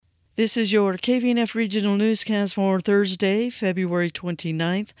This is your KVNF Regional Newscast for Thursday, February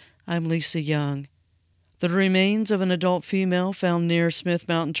 29th. I'm Lisa Young. The remains of an adult female found near Smith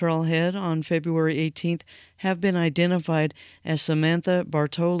Mountain Trailhead on February 18th have been identified as Samantha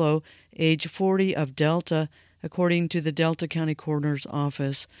Bartolo, age 40, of Delta, according to the Delta County Coroner's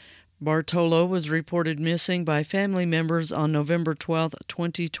Office. Bartolo was reported missing by family members on November 12,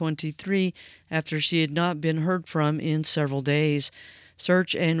 2023, after she had not been heard from in several days.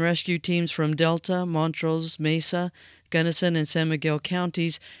 Search and rescue teams from Delta, Montrose, Mesa, Gunnison, and San Miguel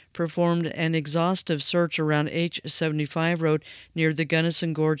counties performed an exhaustive search around H-75 Road near the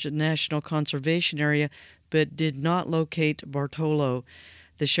Gunnison Gorge National Conservation Area, but did not locate Bartolo.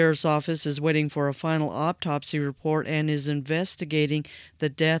 The sheriff's office is waiting for a final autopsy report and is investigating the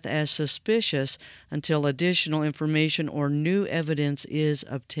death as suspicious until additional information or new evidence is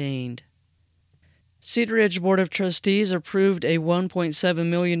obtained. Cedar Ridge Board of Trustees approved a $1.7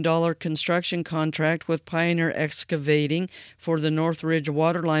 million construction contract with Pioneer Excavating for the North Ridge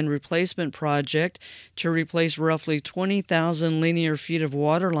Waterline Replacement Project to replace roughly 20,000 linear feet of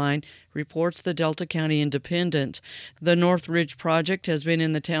waterline, reports the Delta County Independent. The North Ridge project has been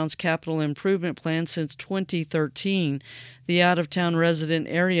in the town's capital improvement plan since 2013. The out-of-town resident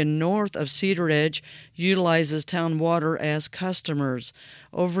area north of Cedar Ridge utilizes town water as customers.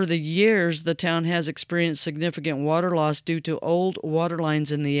 Over the years, the town has experienced significant water loss due to old water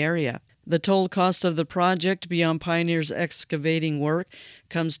lines in the area. The total cost of the project, beyond Pioneer's excavating work,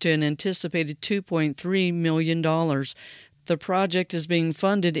 comes to an anticipated $2.3 million. The project is being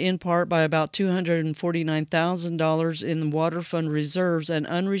funded in part by about $249,000 in the Water Fund reserves and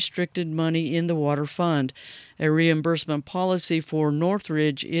unrestricted money in the Water Fund. A reimbursement policy for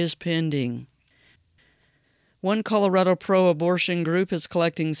Northridge is pending. One Colorado pro-abortion group is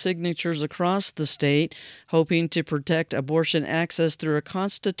collecting signatures across the state, hoping to protect abortion access through a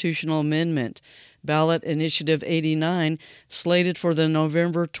constitutional amendment. Ballot Initiative 89, slated for the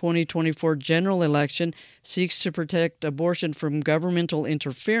November 2024 general election, seeks to protect abortion from governmental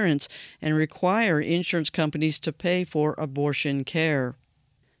interference and require insurance companies to pay for abortion care.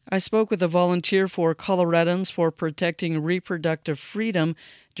 I spoke with a volunteer for Coloradoans for Protecting Reproductive Freedom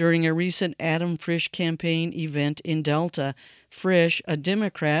during a recent Adam Frisch campaign event in Delta. Frisch, a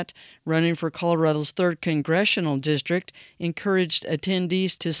Democrat running for Colorado's 3rd Congressional District, encouraged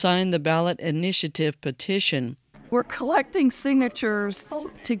attendees to sign the Ballot Initiative petition. We're collecting signatures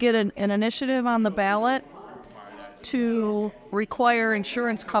to get an initiative on the ballot to require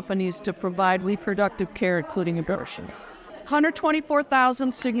insurance companies to provide reproductive care, including abortion.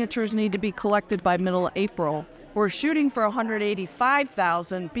 124,000 signatures need to be collected by middle of April. We're shooting for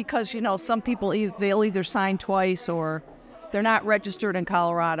 185,000 because, some people, they'll either sign twice or they're not registered in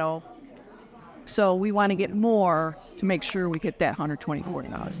Colorado. So we want to get more to make sure we get that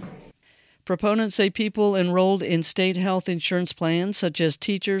 124,000. Proponents say people enrolled in state health insurance plans, such as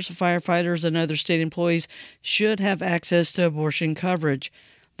teachers, firefighters, and other state employees, should have access to abortion coverage.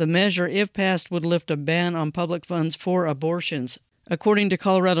 The measure, if passed, would lift a ban on public funds for abortions. According to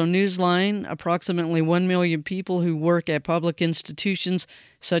Colorado Newsline, approximately 1 million people who work at public institutions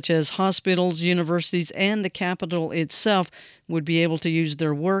such as hospitals, universities, and the Capitol itself would be able to use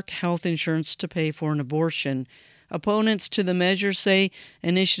their work health insurance to pay for an abortion. Opponents to the measure say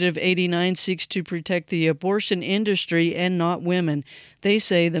Initiative 89 seeks to protect the abortion industry and not women. They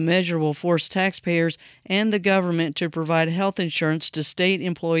say the measure will force taxpayers and the government to provide health insurance to state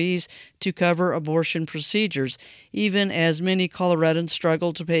employees to cover abortion procedures, even as many Coloradans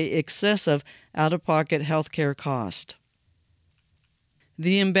struggle to pay excessive out-of-pocket health care costs.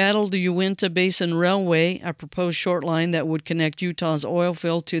 The embattled Uinta Basin Railway, a proposed short line that would connect Utah's oil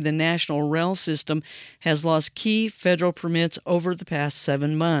field to the national rail system, has lost key federal permits over the past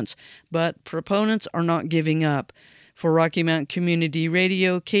 7 months, but proponents are not giving up. For Rocky Mount Community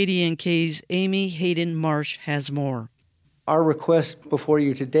Radio, KDNK's Amy Hayden Marsh has more. Our request before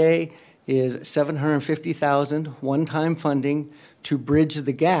you today is $750,000 one-time funding to bridge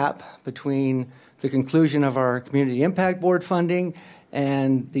the gap between the conclusion of our Community Impact Board funding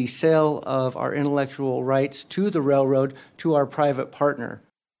and the sale of our intellectual rights to the railroad to our private partner.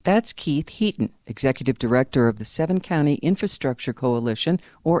 That's Keith Heaton, Executive Director of the Seven County Infrastructure Coalition,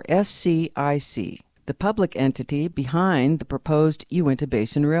 or SCIC, the public entity behind the proposed Uinta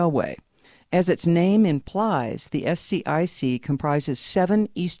Basin Railway. As its name implies, the SCIC comprises 7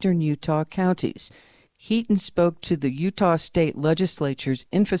 eastern Utah counties. Heaton spoke to the Utah State Legislature's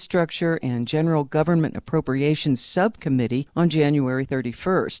Infrastructure and General Government Appropriations Subcommittee on January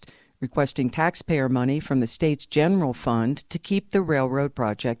 31st, requesting taxpayer money from the state's general fund to keep the railroad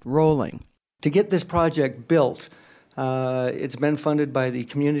project rolling. To get this project built, It's been funded by the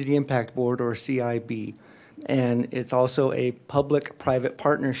Community Impact Board, or CIB, and it's also a public-private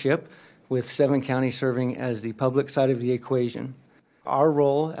partnership with 7 counties serving as the public side of the equation. Our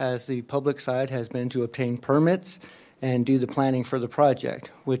role as the public side has been to obtain permits and do the planning for the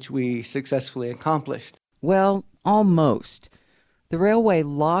project, which we successfully accomplished. Well, almost. The railway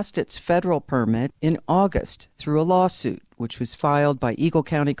lost its federal permit in August through a lawsuit, which was filed by Eagle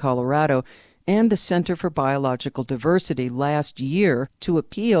County, Colorado, and the Center for Biological Diversity last year to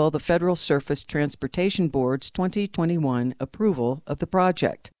appeal the Federal Surface Transportation Board's 2021 approval of the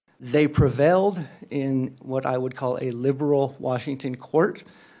project. They prevailed in what I would call a liberal Washington court,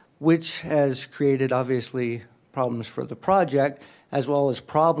 which has created, obviously, problems for the project as well as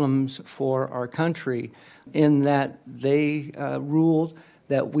problems for our country, in that they ruled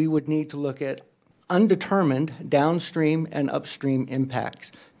that we would need to look at undetermined downstream and upstream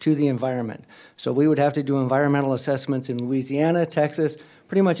impacts to the environment. So we would have to do environmental assessments in Louisiana, Texas,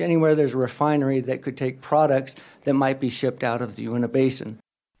 pretty much anywhere there's a refinery that could take products that might be shipped out of the Uinta Basin.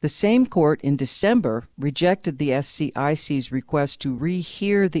 The same court in December rejected the SCIC's request to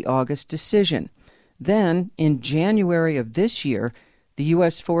rehear the August decision. Then, in January of this year, the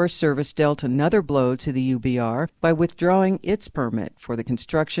U.S. Forest Service dealt another blow to the UBR by withdrawing its permit for the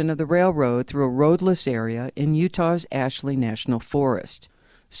construction of the railroad through a roadless area in Utah's Ashley National Forest.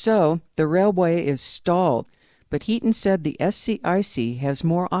 So, the railway is stalled, but Heaton said the SCIC has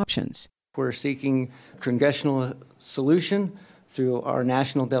more options. We're seeking congressional solution through our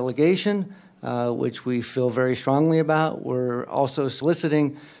national delegation, which we feel very strongly about. We're also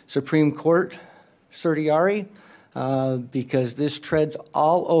soliciting Supreme Court certiorari because this treads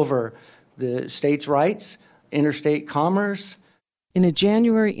all over the state's rights, interstate commerce. In a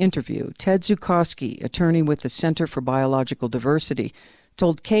January interview, Ted Zukowski, attorney with the Center for Biological Diversity,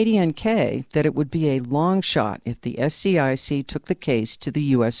 told KVNF that it would be a long shot if the SCIC took the case to the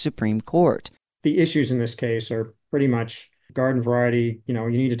U.S. Supreme Court. The issues in this case are pretty much garden variety. You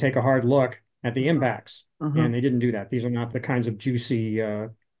need to take a hard look at the impacts, and they didn't do that. These are not the kinds of juicy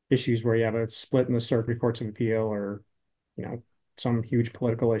issues where you have a split in the circuit courts of appeal or, some huge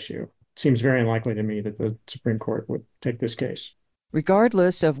political issue. It seems very unlikely to me that the Supreme Court would take this case.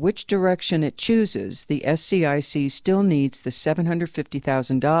 Regardless of which direction it chooses, the SCIC still needs the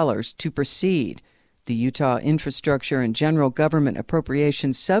 $750,000 to proceed. The Utah Infrastructure and General Government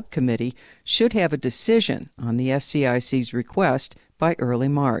Appropriations Subcommittee should have a decision on the SCIC's request by early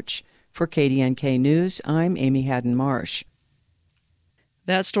March. For KVNF News, I'm Amy Haddon-Marsh.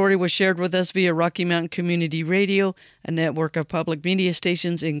 That story was shared with us via Rocky Mountain Community Radio, a network of public media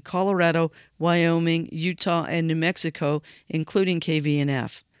stations in Colorado, Wyoming, Utah, and New Mexico, including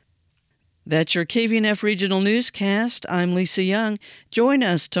KVNF. That's your KVNF Regional Newscast. I'm Lisa Young. Join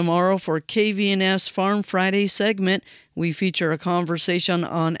us tomorrow for KVNF's Farm Friday segment. We feature a conversation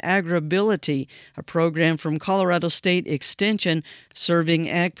on Agribility, a program from Colorado State Extension serving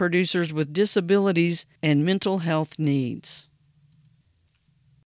ag producers with disabilities and mental health needs.